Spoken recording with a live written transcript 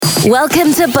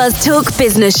Welcome to Buzz Talk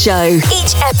Business Show.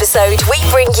 Each episode, we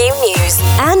bring you news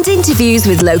and interviews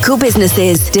with local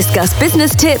businesses, discuss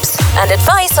business tips and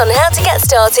advice on how to get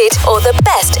started or the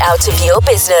best out of your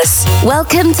business.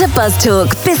 Welcome to Buzz Talk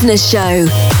Business Show.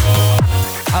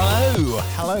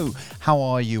 Hello. How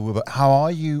are you? How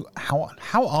are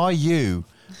you?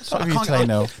 Sorry,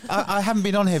 Taino. I haven't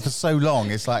been on here for so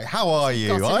long. It's like, how are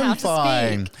you? I'm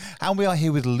fine. And we are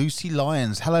here with Lucy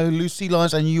Lyons. Hello, Lucy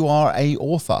Lyons, and you are a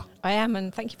author. I am,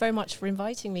 and thank you very much for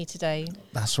inviting me today.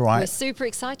 That's right. We're super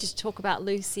excited to talk about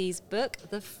Lucy's book,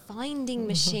 The Finding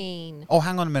Machine. Oh,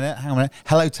 hang on a minute.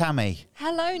 Hello, Tammy.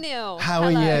 Hello, Neil. How are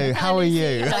you? How are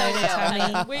you? Hello,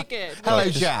 Tammy. We're good. Hello,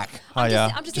 Jack. I'm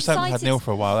just just haven't had excited. Neil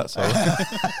for a while, that's all.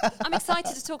 I'm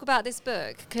excited to talk about this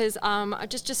book because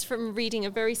just from reading a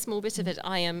very small bit of it,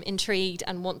 I am intrigued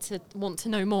and want to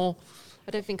know more. I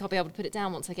don't think I'll be able to put it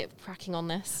down once I get cracking on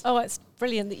this. Oh, it's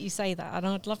brilliant that you say that, and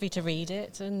I'd love you to read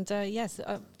it. And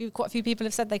quite a few people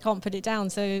have said they can't put it down,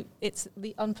 so it's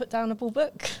the unputdownable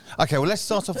book. Okay, well, let's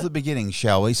start off at the beginning,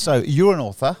 shall we? So, you're an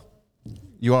author.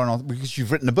 You are an author because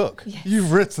you've written a book. Yes.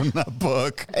 You've written a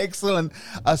book. Excellent.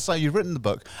 So you've written the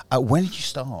book. When did you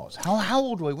start? How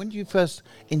old were you? When did you first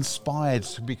inspired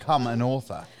to become an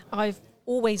author? I've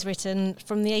always written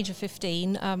from the age of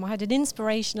 15. I had an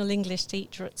inspirational English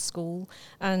teacher at school,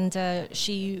 and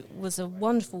she was a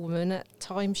wonderful woman. At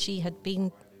times she had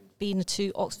been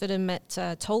to Oxford and met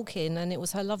Tolkien, and it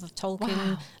was her love of Tolkien,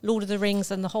 Wow. Lord of the Rings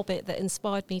and The Hobbit that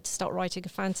inspired me to start writing a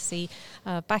fantasy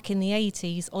back in the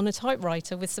 80s on a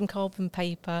typewriter with some carbon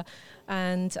paper.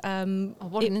 And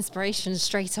What an inspiration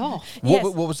straight off. Yes.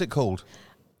 What was it called?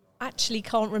 Actually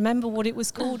can't remember what it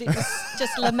was called. It was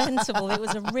just lamentable. It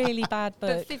was a really bad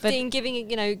book. But 15, getting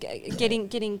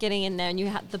in there, and you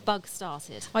had the bug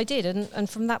started. I did, and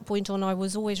from that point on I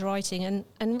was always writing,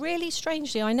 and really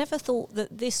strangely I never thought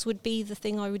that this would be the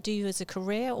thing I would do as a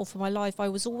career or for my life. I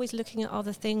was always looking at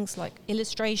other things like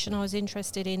illustration I was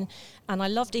interested in, and I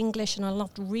loved English and I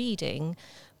loved reading.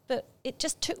 But it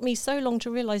just took me so long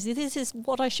to realise that this is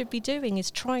what I should be doing,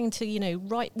 is trying to,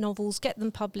 write novels, get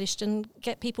them published and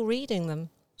get people reading them.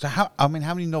 So how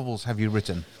many novels have you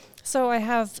written? So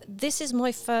this is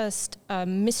my first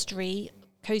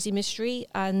cozy mystery,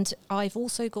 and I've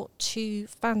also got 2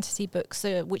 fantasy books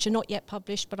which are not yet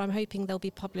published, but I'm hoping they'll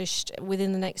be published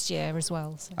within the next year as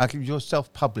well. So. You're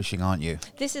self-publishing, aren't you?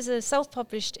 This is a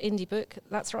self-published indie book,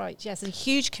 that's right, yes. A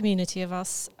huge community of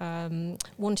us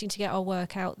wanting to get our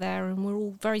work out there, and we're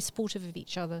all very supportive of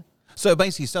each other. So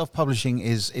basically, self-publishing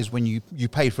is when you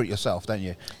pay for it yourself, don't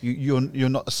you? You're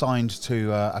not assigned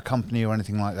to a company or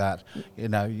anything like that.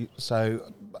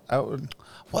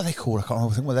 What are they called? I can't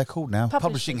remember what they're called now.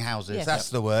 Publishing houses. Yes. That's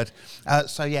the word.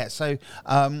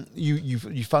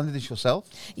 You funded this yourself?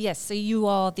 Yes, so you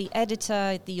are the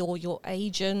editor, or your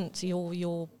agent, your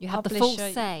You publisher. have the full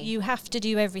say. You have to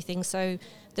do everything. So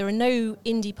there are no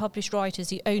indie published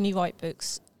writers. You only write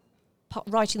books.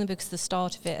 Writing the book is the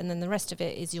start of it, and then the rest of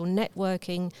it is your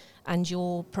networking, and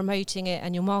you're promoting it,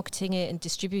 and you're marketing it, and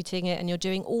distributing it, and you're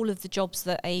doing all of the jobs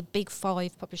that a big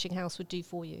 5 publishing house would do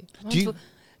for you.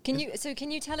 Can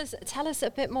you tell us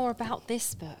a bit more about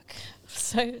this book?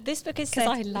 So this book is Because set.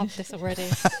 I love this already.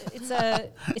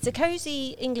 It's a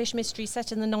cozy English mystery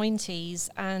set in the 90s,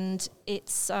 and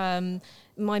it's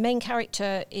my main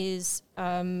character is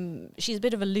she's a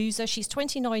bit of a loser. She's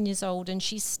 29 years old, and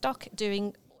she's stuck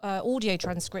doing audio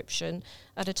transcription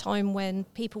at a time when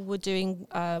people were doing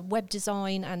web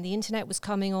design and the internet was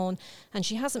coming on, and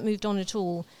she hasn't moved on at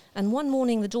all. And one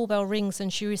morning the doorbell rings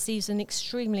and she receives an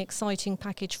extremely exciting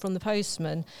package from the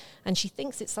postman, and she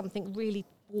thinks it's something really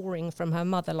boring from her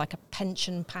mother, like a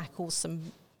pension pack or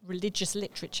some religious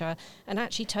literature, and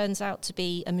actually turns out to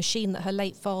be a machine that her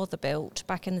late father built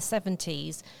back in the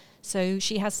 70s. So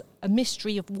she has a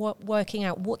mystery of working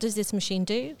out what does this machine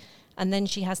do, and then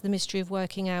she has the mystery of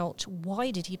working out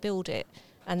why did he build it,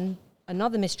 and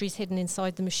another mystery is hidden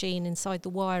inside the machine, inside the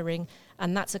wiring,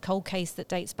 and that's a cold case that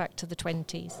dates back to the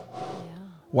 20s.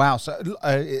 Wow. So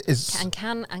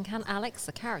Can Alex,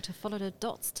 the character, follow the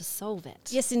dots to solve it?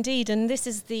 Yes, indeed. And this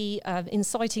is the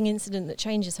inciting incident that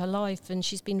changes her life. And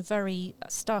she's been very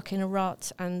stuck in a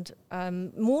rut and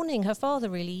mourning her father,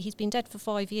 really. He's been dead for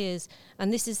 5 years.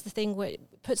 And this is the thing where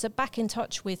it puts her back in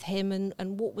touch with him and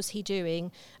what was he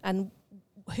doing and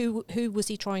who was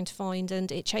he trying to find, and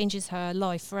it changes her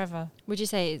life forever. Would you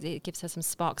say it gives her some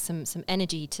spark, some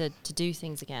energy to do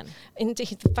things again?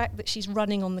 Indeed, the fact that she's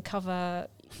running on the cover,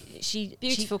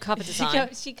 Beautiful cover design.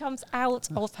 She comes out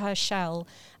of her shell,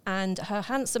 and her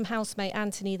handsome housemate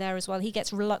Anthony there as well. He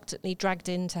gets reluctantly dragged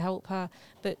in to help her,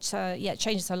 but it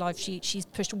changes her life. She's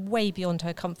pushed way beyond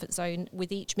her comfort zone.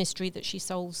 With each mystery that she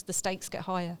solves, the stakes get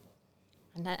higher.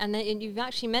 And you've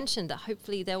actually mentioned that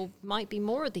hopefully there might be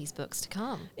more of these books to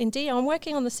come. Indeed, I'm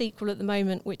working on the sequel at the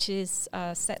moment, which is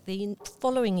set the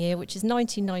following year, which is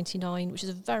 1999, which is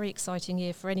a very exciting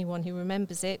year for anyone who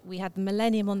remembers it. We had the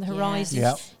millennium on the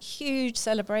horizon, huge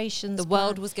celebrations. The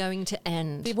world was going to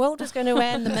end. The world was going to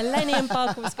end. The millennium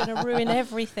bug was going to ruin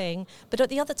everything. But at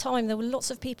the other time, there were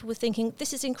lots of people who were thinking,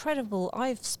 this is incredible.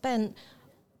 I've spent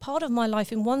part of my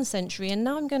life in one century, and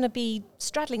now I'm going to be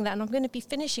straddling that, and I'm going to be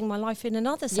finishing my life in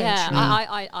another century.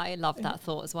 Yeah, I love that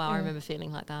thought as well. I remember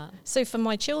feeling like that. So for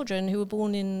my children who were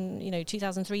born in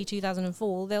 2003,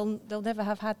 2004, they'll never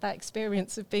have had that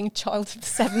experience of being a child of the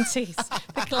 70s,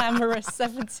 the glamorous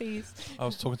 70s. I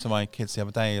was talking to my kids the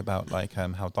other day about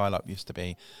how dial-up used to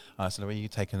be. I said, where you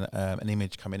take an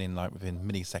image coming in within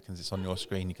milliseconds, it's on your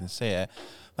screen, you can see it.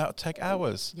 That would take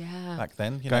hours back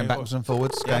then. Going backwards and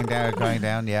forwards, going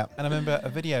down, yeah. And I remember a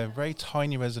video, very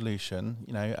tiny resolution,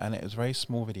 and it was a very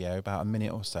small video, about a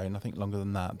minute or so, nothing longer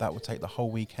than that. That would take the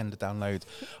whole weekend to download.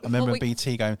 I remember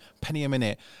BT going, penny a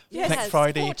minute, next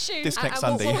Friday, fortune. this next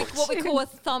Sunday. What we call a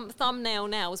thumbnail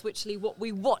now is literally what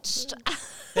we watched.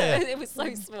 It was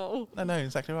so small. No,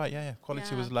 exactly right. Yeah.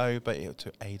 Quality was low, but it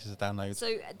took ages to download.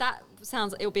 So that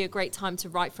sounds, it'll be a great time to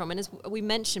write from. And as we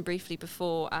mentioned briefly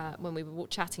before, when we were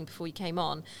chatting before you came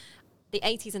on, the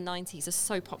 80s and 90s are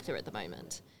so popular at the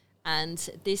moment. And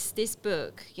this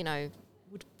book,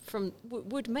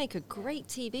 would make a great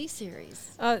TV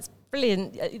series. It's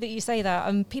brilliant that you say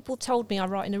that. People told me I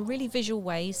write in a really visual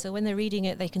way, so when they're reading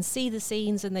it, they can see the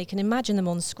scenes and they can imagine them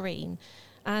on screen.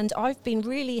 And I've been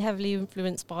really heavily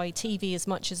influenced by TV as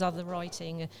much as other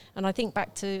writing. And I think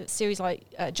back to series like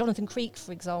Jonathan Creek,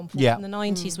 for example, in the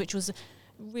 90s, which was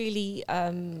really,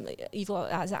 you've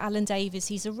got Alan Davis,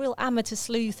 he's a real amateur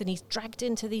sleuth and he's dragged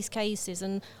into these cases.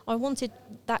 And I wanted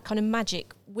that kind of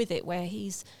magic with it, where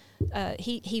he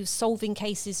was solving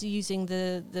cases using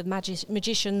the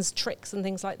magician's tricks and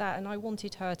things like that. And I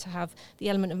wanted her to have the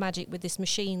element of magic with this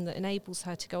machine that enables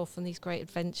her to go off on these great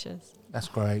adventures. That's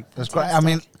great. That's great. I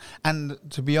mean, and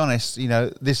to be honest,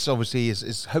 this obviously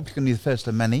is hopefully going to be the first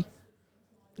of many.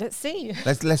 Let's see.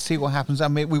 Let's see what happens. I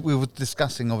mean, we were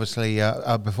discussing obviously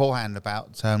beforehand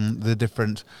about the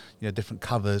different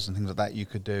covers and things like that you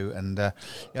could do, and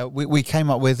we came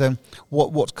up with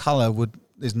what colour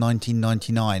is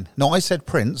 1999. No, I said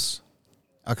Prince.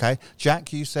 Okay,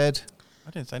 Jack, you said. I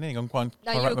didn't say anything. I'm quite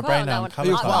no, you were my quiet brain on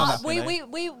now. that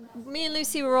one. Me and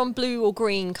Lucy were on blue or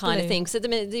green kind of thing. So the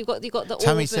minute you've got the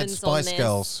Tammy said Spice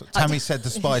Girls. Tammy said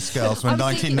the Spice Girls from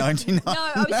 1999.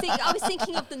 I was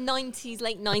thinking of the 90s,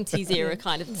 late 90s era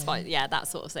kind of Spice. Yeah, that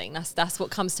sort of thing. That's what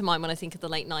comes to mind when I think of the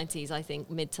late 90s. I think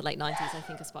mid to late 90s. I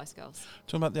think of Spice Girls.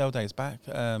 Talking about the old days, back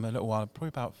a little while, probably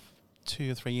about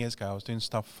 2 or 3 years ago, I was doing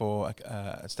stuff for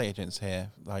estate agents here,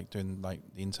 doing the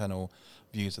internal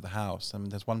views of the house. And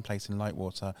there's one place in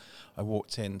Lightwater, I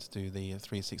walked in to do the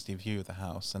 360 view of the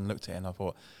house and looked at it and I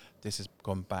thought, this has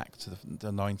gone back to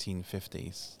the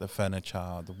 1950s. The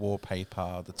furniture, the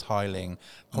wallpaper, the tiling,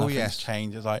 nothing's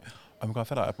changed. It's like, oh my God, I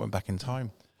felt like I went back in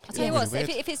time. I'll tell you what,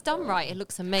 if it's done right, it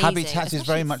looks amazing. Habitat is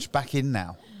very much back in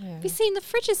now. Yeah. Have you seen the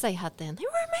fridges they had then? They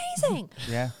were amazing.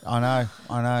 Yeah, I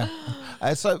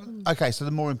know. So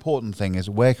the more important thing is,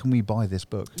 where can we buy this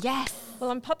book? Yes. Well,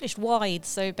 I'm published wide,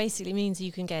 so basically means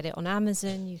you can get it on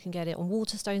Amazon, you can get it on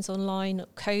Waterstones Online,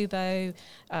 Kobo,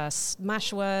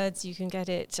 Smashwords, you can get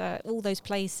it all those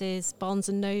places. Barnes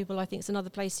 & Noble, I think, is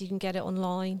another place you can get it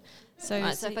online. So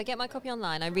if I get my copy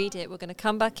online, I read it, we're going to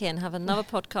come back in, have another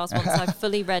podcast once I've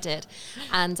fully read it,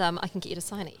 and I can get you to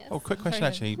sign it. Yes. Oh, quick question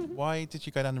actually. Why did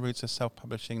you go down the route of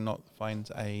self-publishing, not find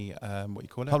a, what you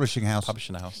call it? Publishing house.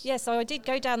 Publishing house. Yeah, so I did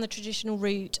go down the traditional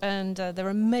route, and there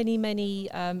are many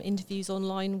interviews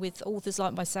online with authors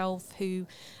like myself who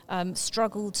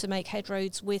struggle to make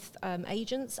headroads with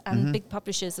agents and big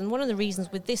publishers. And one of the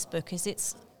reasons with this book is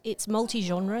it's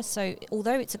multi-genre, so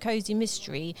although it's a cosy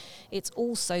mystery, it's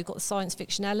also got a science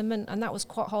fiction element, and that was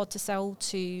quite hard to sell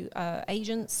to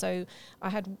agents. So I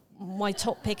had my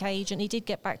top pick agent, he did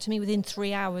get back to me within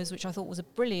 3 hours, which I thought was a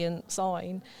brilliant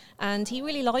sign, and he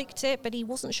really liked it, but he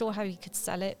wasn't sure how he could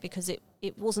sell it because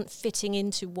it wasn't fitting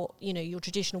into what your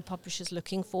traditional publisher's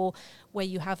looking for, where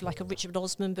you have like a Richard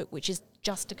Osman book which is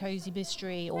just a cosy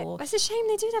mystery. Or it's a shame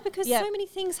they do that because so many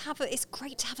things it's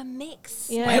great to have a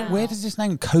mix. Where does this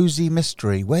name, Cozy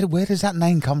Mystery, where does that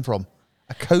name come from?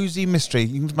 A cosy mystery.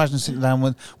 You can imagine sitting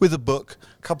down with a book,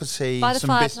 cup of tea, By the some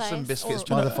fireplace, biscuits or-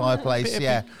 by the fireplace.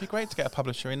 It'd be great to get a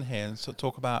publisher in here and sort of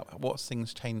talk about what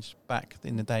things changed back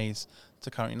in the days to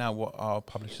currently now, what our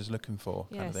publishers looking for,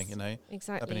 kind of thing, you know?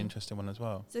 Exactly. That'd be an interesting one as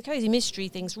well. So the cozy mystery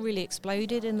thing's really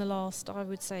exploded in the last, I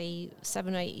would say,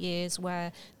 7 or 8 years,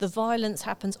 where the violence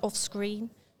happens off screen.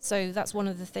 So that's one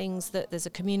of the things, that there's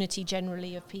a community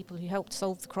generally of people who help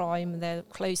solve the crime. They're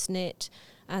close knit,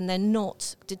 and they're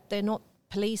not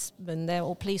policemen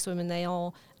or policewomen. They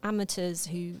are amateurs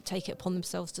who take it upon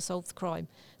themselves to solve the crime.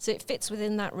 So it fits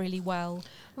within that really well.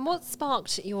 And what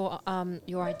sparked your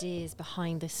ideas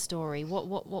behind this story? What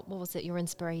was it? Your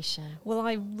inspiration? Well,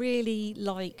 I really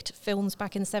liked films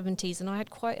back in the 70s, and I had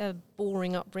quite a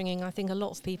boring upbringing. I think a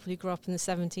lot of people who grew up in the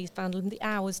 70s found the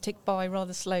hours tick by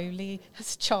rather slowly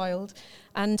as a child.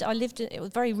 And I lived in it was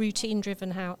a very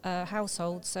routine-driven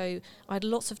household, so I had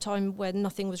lots of time where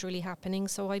nothing was really happening.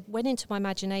 So I went into my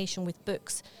imagination with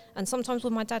books. And sometimes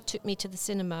when my dad took me to the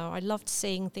cinema, I loved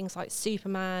seeing things like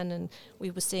Superman, and we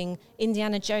were seeing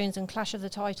Indiana Jones and Clash of the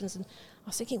Titans, and I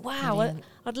was thinking, wow,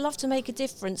 I'd love to make a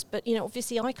difference, but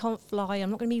obviously I can't fly. I'm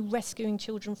not going to be rescuing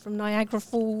children from Niagara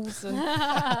Falls and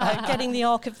getting the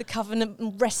Ark of the Covenant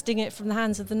and wresting it from the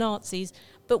hands of the Nazis.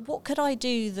 But what could I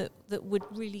do that would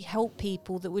really help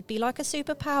people, that would be like a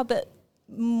superpower but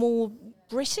more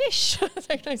British,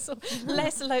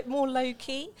 more low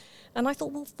key? And I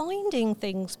thought, well, finding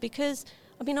things, because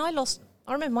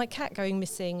I remember my cat going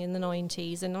missing in the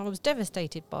 90s, and I was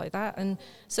devastated by that. And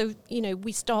so,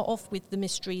 we start off with the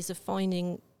mysteries of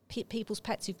finding people's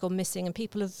pets who've gone missing, and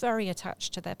people are very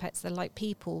attached to their pets. They're like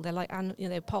people. They're like,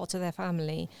 they're part of their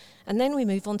family. And then we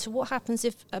move on to what happens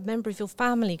if a member of your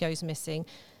family goes missing.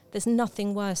 There's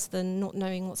nothing worse than not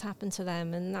knowing what's happened to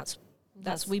them, and that's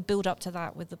we build up to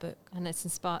that with the book. And it's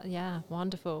inspired. Yeah,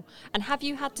 wonderful. And have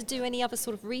you had to do any other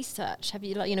sort of research? Have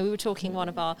you, we were talking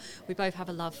we both have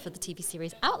a love for the TV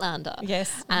series Outlander.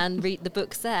 Yes. And read the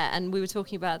books there. And we were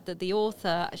talking about the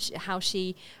author, how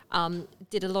she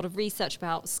did a lot of research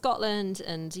about Scotland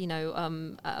and,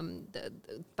 the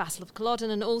Battle of Culloden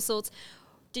and all sorts.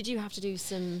 Did you have to do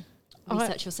some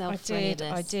research yourself for any of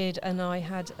this? I did, and I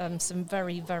had some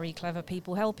very, very clever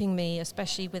people helping me,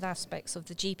 especially with aspects of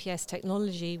the GPS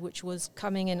technology, which was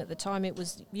coming in at the time. It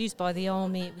was used by the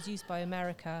Army, it was used by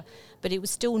America, but it was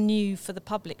still new for the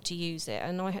public to use it.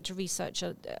 And I had to research,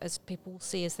 as people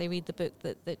see as they read the book,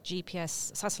 that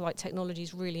GPS satellite technology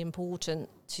is really important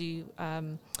to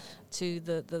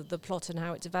the plot and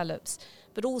how it develops.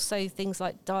 But also things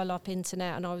like dial-up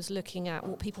internet, and I was looking at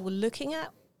what people were looking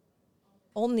at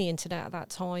on the internet at that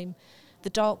time. The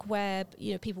dark web,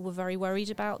 people were very worried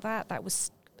about that. That was,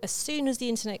 as soon as the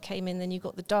internet came in, then you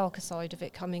got the darker side of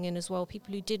it coming in as well.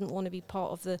 People who didn't want to be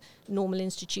part of the normal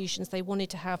institutions, they wanted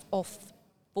to have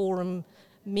off-forum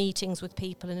meetings with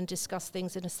people and discuss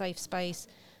things in a safe space.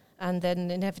 And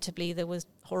then inevitably there was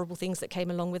horrible things that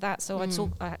came along with that. So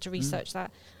I had to research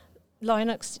that.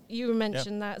 Linux, you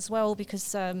mentioned that as well, because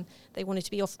they wanted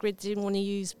to be off-grid, didn't want to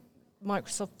use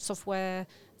Microsoft software,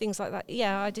 things like that.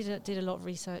 Yeah, I did a lot of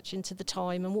research into the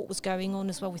time and what was going on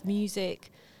as well with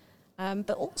music. But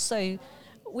also,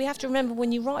 we have to remember,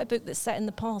 when you write a book that's set in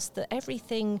the past, that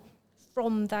everything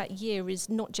from that year is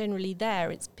not generally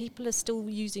there. People are still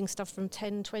using stuff from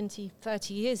 10, 20,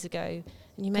 30 years ago.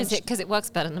 And you mentioned, because it works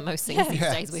better than most things these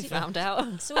days, we've found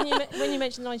out. So when you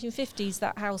mentioned the 1950s,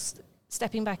 that house,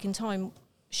 stepping back in time,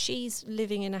 she's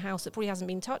living in a house that probably hasn't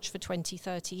been touched for 20,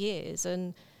 30 years,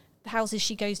 and the houses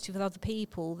she goes to with other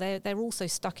people, they're also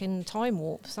stuck in time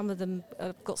warp. Some of them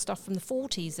have got stuff from the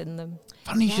 40s in them.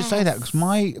 Funny you should say that, because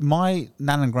my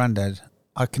nan and granddad,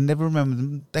 I can never remember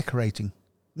them decorating.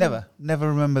 Never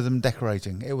remember them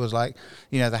decorating. It was like,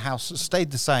 the house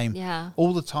stayed the same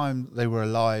all the time they were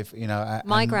alive,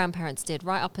 My grandparents did,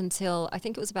 right up until, I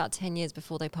think it was about 10 years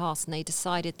before they passed, and they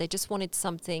decided they just wanted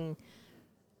something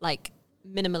like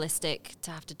minimalistic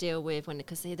to have to deal with,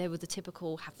 because they were the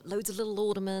typical have loads of little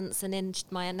ornaments. And then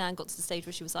my nan got to the stage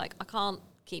where she was like, I can't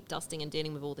keep dusting and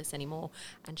dealing with all this anymore,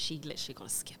 and she literally got a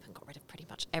skip and got rid of pretty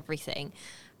much everything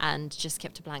and just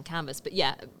kept a blank canvas. But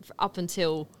up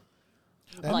until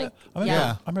I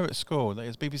remember at school, there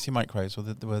was BBC Micros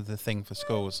were the thing for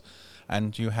schools,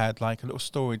 and you had like a little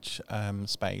storage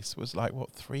space. It was like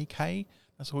 3K.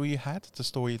 That's all you had to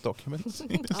store your documents. Do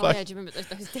you remember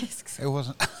those discs? It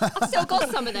wasn't. I've still got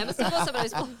some of them. I've still got some of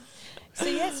those.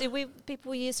 So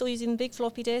people were still using big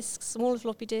floppy disks, smaller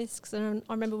floppy disks, and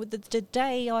I remember the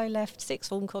day I left sixth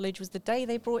form college was the day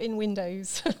they brought in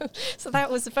Windows. So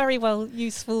that was a very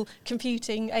useful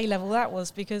computing A-level, that was,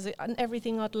 because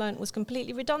everything I'd learnt was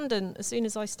completely redundant as soon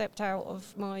as I stepped out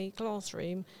of my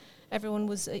classroom. everyone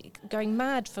was going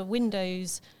mad for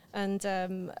Windows and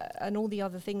all the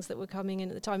other things that were coming in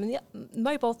at the time. And the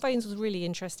mobile phones was really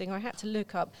interesting. I had to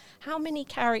look up how many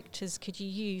characters could you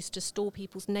use to store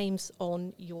people's names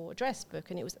on your address book,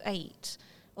 and it was 8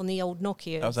 on the old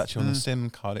Nokia. That was actually on the SIM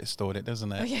card it stored it,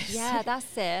 doesn't it? Oh, yes. Yeah,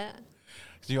 that's it.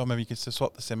 Because I remember you could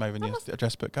swap the SIM over and your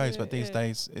address book goes, but these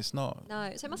days it's not.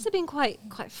 No, so it must have been quite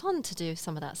fun to do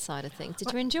some of that side of things.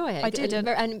 Did you enjoy it? I did.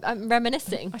 And I'm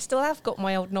reminiscing. I still have got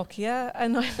my old Nokia,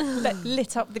 and I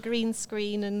lit up the green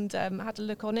screen and had a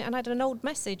look on it, and I had an old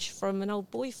message from an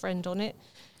old boyfriend on it,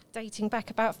 dating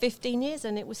back about 15 years,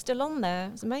 and it was still on there.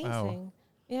 It was amazing. Wow.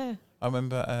 Yeah. I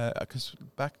remember because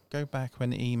go back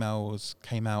when emails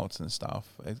came out and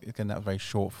stuff. Again, that was very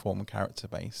short form character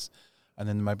base, and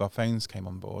then the mobile phones came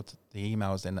on board. The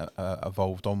emails then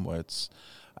evolved onwards,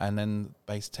 and then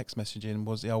base text messaging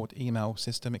was the old email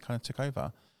system. It kind of took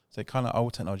over. So kind of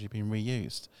old technology being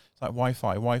reused. It's like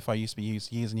Wi-Fi. Wi-Fi used to be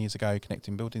used years and years ago,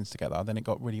 connecting buildings together. Then it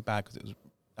got really bad because it was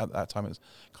at that time it was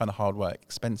kind of hard work,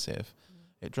 expensive.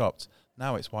 It dropped.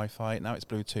 Now it's Wi-Fi. Now it's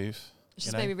Bluetooth. It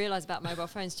just made me realise about mobile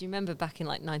phones. Do you remember back in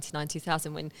like 99,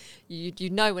 2000 when you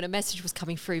know when a message was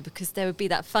coming through because there would be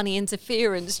that funny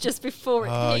interference just before it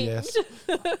pinged? Yes.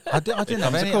 I didn't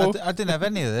have any. I didn't have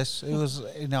any of this. It was,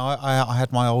 I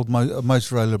had my old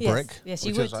Motorola brick. Yes,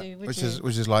 you which would is do.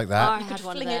 which is like that. I You could had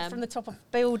one fling of it them. from the top of a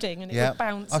building and it would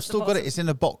bounce. I've still got it. It's in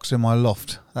a box in my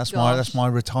loft. That's my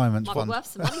retirement Might fund. be worth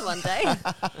some money one day.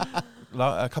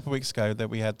 A couple of weeks ago, that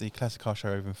we had the Classic Car Show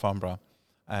over in Farnborough,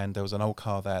 and there was an old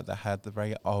car there that had the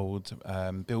very old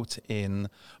built-in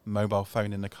mobile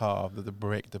phone in the car, the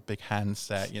brick, the big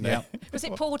handset, you know. Yeah. Was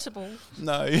it portable?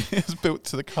 No, it was built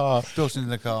to the car. Built into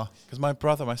the car. Because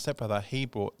my stepbrother, he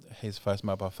bought his first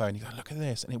mobile phone. He goes, look at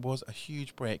this. And it was a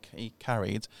huge brick he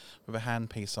carried with a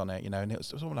handpiece on it, you know, and it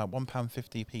was all like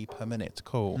 £1.50p per minute to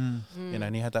call, you know,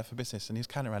 and he had that for business, and he was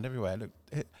carrying around everywhere. Look,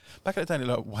 back at the day, it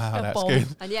looked, wow, A that's bomb. good.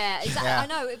 And yeah, exactly. Yeah. I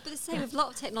know, but the same with a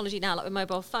lot of technology now, like with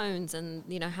mobile phones and,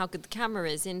 you know, how good the camera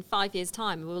is. In 5 years'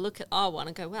 time, we'll look at our one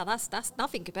and go, well, that's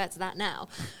nothing compared to that now.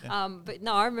 But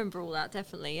no, I remember all that,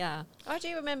 definitely, yeah. I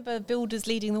do remember builders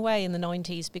leading the way in the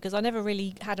 90s because I never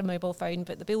really had a mobile phone,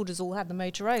 but the builders all had the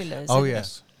Motorola's. Oh,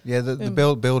 yes. Yeah,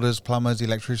 the builders, plumbers,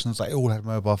 electricians, they all had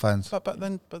mobile phones. But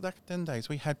back then days,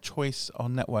 we had choice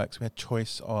on networks. We had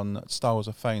choice on styles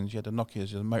of phones. You had the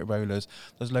Nokias, you had the Motorola's.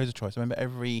 There's loads of choice. I remember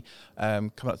every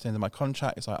coming up to the end of my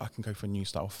contract, it's like I can go for a new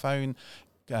style phone.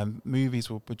 Movies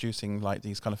were producing like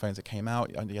these kind of phones that came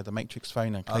out. You had the Matrix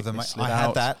phone and I slid had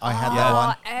out. that. I had that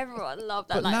one. Everyone loved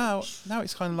that. But like, now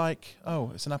it's kind of like,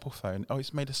 oh, it's an Apple phone. Oh,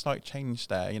 it's made a slight change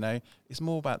there. You know, it's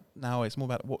more about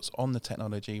what's on the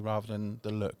technology rather than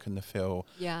the look and the feel.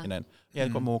 Yeah. You know, yeah,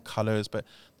 it's got more colours, but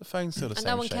the phone's still the and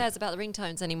same. no one shape. cares about the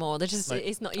ringtones anymore. They're just, Like-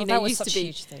 it's not, you Oh, know, that it was used such to a be.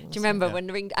 huge thing, Do you remember Yeah. when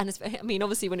the ring, and I mean,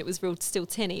 obviously when it was still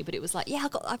tinny, but it was like, yeah,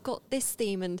 I've got this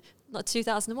theme and not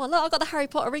 2001. Look, I got the Harry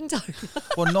Potter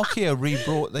ringtone. Well,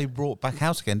 Nokia they brought back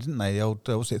out again, didn't they? The old,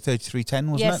 was it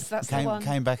 3310, wasn't Yes, it? that's the came, one.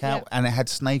 Came back out Yep. and it had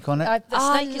Snake on it. The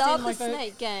I snake is love in my the book.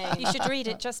 Snake game. You should read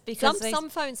it just because Some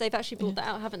phones they've actually brought that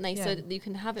out, haven't they? So Yeah. that you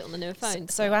can have it on the newer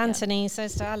phones. So Yeah. Anthony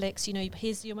says to Alex, you know,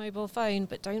 here's your mobile phone,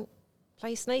 but don't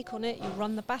play Snake on it. You'll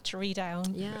run the battery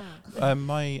down. Yeah.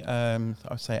 My, I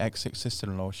would say,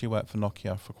 ex-sister-in-law, she worked for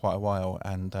Nokia for quite a while,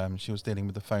 and she was dealing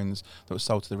with the phones that were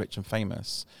sold to the rich and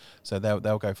famous. So they'll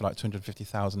go for like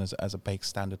 250,000 as a base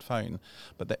standard phone.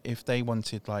 But if they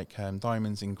wanted like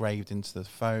diamonds engraved into the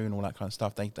phone, all that kind of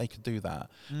stuff, they could do that,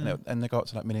 and they got up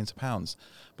to like millions of pounds.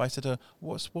 But I said,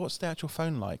 what's the actual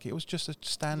phone like? It was just a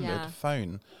standard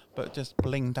phone, but just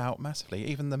blinged out massively.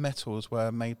 Even the metals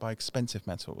were made by expensive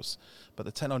metals, but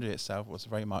the technology itself was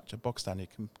very much a box standard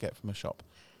you can get from a shop,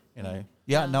 you know.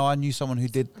 Yeah, no, I knew someone who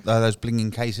did those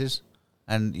blinging cases,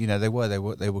 and you know they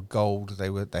were gold.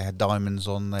 They had diamonds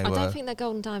on. I don't think they're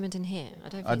gold and diamond in here. I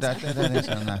don't think so. I don't think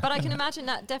so. No. But I can imagine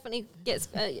that definitely gets.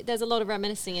 There's a lot of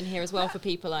reminiscing in here as well for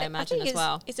people. I imagine think as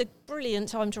well. It's a brilliant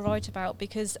time to write about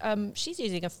because she's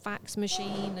using a fax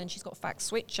machine and she's got a fax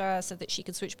switcher so that she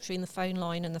can switch between the phone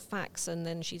line and the fax, and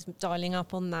then she's dialing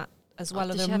up on that as well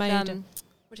as Does a she have, modem.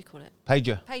 what do you call it?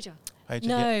 Pager. Pager.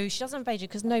 No, she doesn't have pager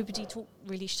because nobody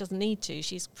really. She doesn't need to.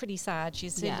 She's pretty sad.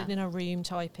 She's sitting in her room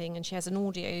typing, and she has an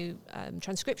audio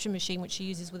transcription machine which she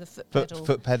uses with a foot pedal.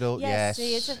 Foot pedal. Yes.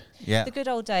 See, it's yeah. the good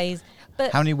old days.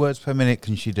 But How many words per minute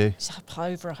can she do? she's up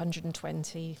over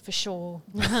 120 for sure.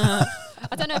 I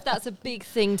don't know if that's a big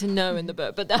thing to know in the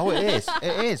book, but Oh, it is.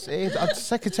 It is. It is.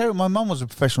 Secretary. My mum was a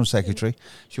professional secretary.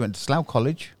 She went to Slough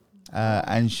College,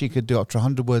 and she could do up to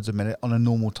 100 words a minute on a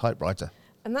normal typewriter.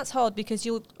 And that's hard because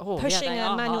you're Oh, yeah, pushing they a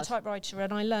are manual hard. typewriter,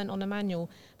 and I learnt on a manual.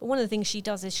 But one of the things she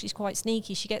does is she's quite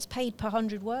sneaky. She gets paid per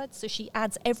 100 words, so she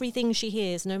adds everything she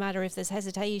hears, no matter if there's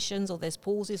hesitations or there's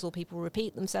pauses or people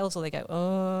repeat themselves or they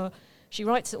go, She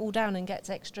writes it all down and gets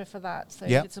extra for that. So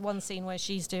Yep. it's one scene where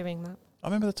she's doing that. I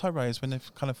remember the typewriters when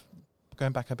they've kind of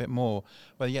going back a bit more,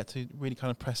 where you had to really kind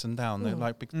of press them down. They're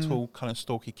like big, tall, kind of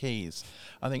stalky keys.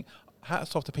 I think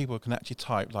hats off to people who can actually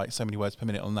type like so many words per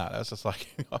minute on that. That's just like,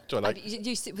 I enjoy, like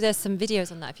You see, there's some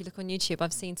videos on that. If you look on YouTube,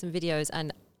 I've seen some videos,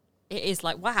 and it is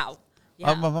like, wow.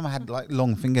 Yeah. My mum had like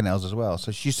long fingernails as well,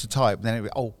 so she used to type. And then it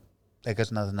would, there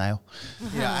goes another nail.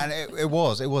 Yeah, and it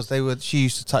was. She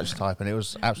used to touch type, and it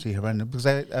was absolutely horrendous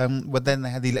because but then they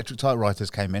had the electric typewriters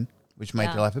came in, which made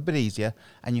Yeah. life a bit easier,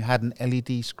 and you had an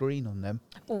LED screen on them.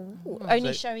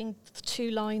 Only showing 2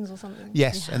 lines or something.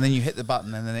 Yes, and then you hit the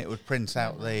button, and then it would print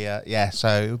out the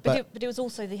So, But it was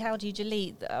also the how do you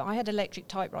delete. I had electric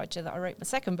typewriter that I wrote my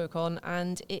second book on,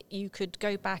 and you could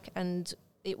go back and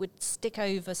it would stick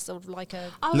over sort of like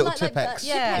a... Little like Tipex. that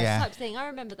Yeah. Tipex Yeah. type thing. I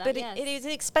remember that, But yes. it is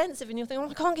expensive, and you're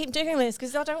thinking, I can't keep doing this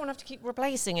because I don't want to have to keep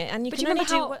replacing it. And you But can do you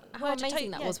only remember do how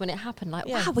amazing that was when it happened? Like,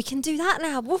 Yeah. wow, we can do that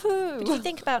now. Woohoo! But you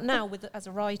think about now, as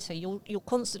a writer, you're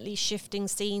constantly shifting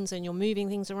scenes and you're moving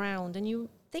things around, and you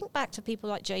think back to people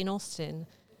like Jane Austen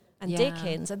and Yeah.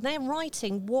 Dickens, and they're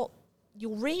writing what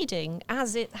you're reading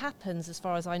as it happens, as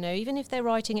far as I know. Even if they're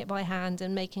writing it by hand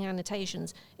and making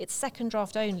annotations, it's second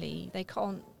draft only. They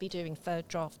can't be doing third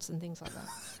drafts and things like that.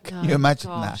 can you imagine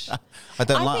gosh. that? I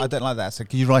don't think- like that. So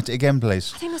can you write it again,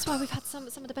 please? I think that's why we've had some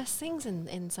of the best things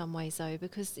in some ways, though,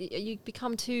 because you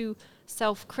become too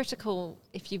self-critical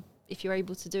if you're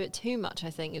able to do it too much. I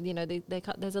think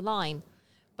there's a line,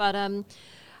 but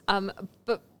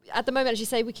at the moment, as you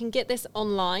say, we can get this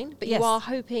online. But Yes. you are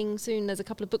hoping soon. There's a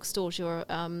couple of bookstores you're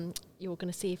going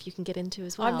to see if you can get into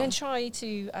as well. I'm going to try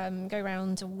to go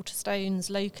around to Waterstones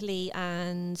locally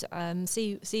and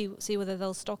see whether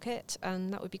they'll stock it,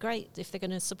 and that would be great. If they're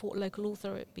going to support a local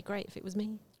author, it'd be great if it was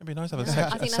me. it'd be nice to have I a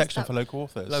think that's section that- for local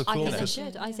authors. Local I think they authors.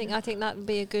 should. I think that would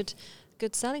be a good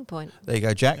selling point. There you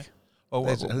go, Jack. Well,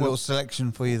 There's a little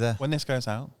selection for you there. when this goes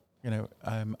out,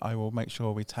 I will make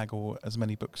sure we tag as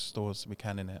many bookstores as we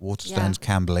can in it. Waterstones,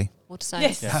 Camberley.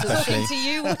 Waterstones. Yeah, talking especially to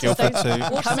you, Guildford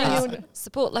Waterstones. too. Coming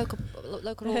Support local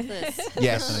authors.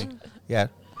 Yes. Yeah.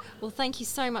 Well, thank you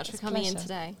so much for coming in pleasure.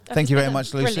 today. Thank you very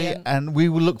much, Lucy. Brilliant. And we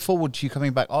will look forward to you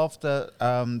coming back after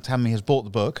Tammy has bought the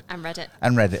book And read it.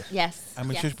 and read it. Yes. And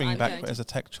we yes, should bring I'm it back going to. as a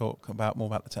tech talk more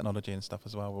about the technology and stuff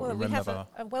as well. Well, we we have remember.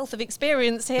 a wealth of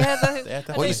experience here. Yeah, What are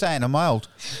definitely. you saying? Am I old?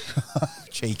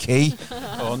 Cheeky.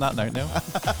 Oh, on that note, Neil.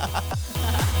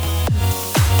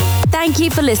 Thank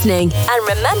you for listening. And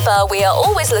remember, we are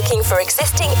always looking for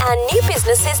existing and new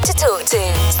businesses to talk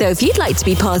to. So if you'd like to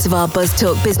be part of our Buzz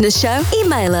Talk business show,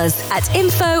 email us at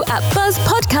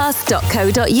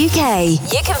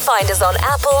info@buzzpodcast.co.uk. You can find us on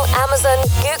Apple, Amazon,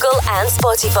 Google and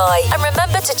Spotify. And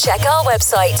remember to check our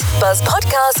website,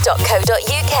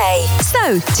 buzzpodcast.co.uk.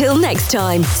 So, till next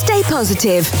time, stay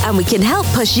positive and we can help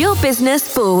push your business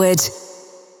forward.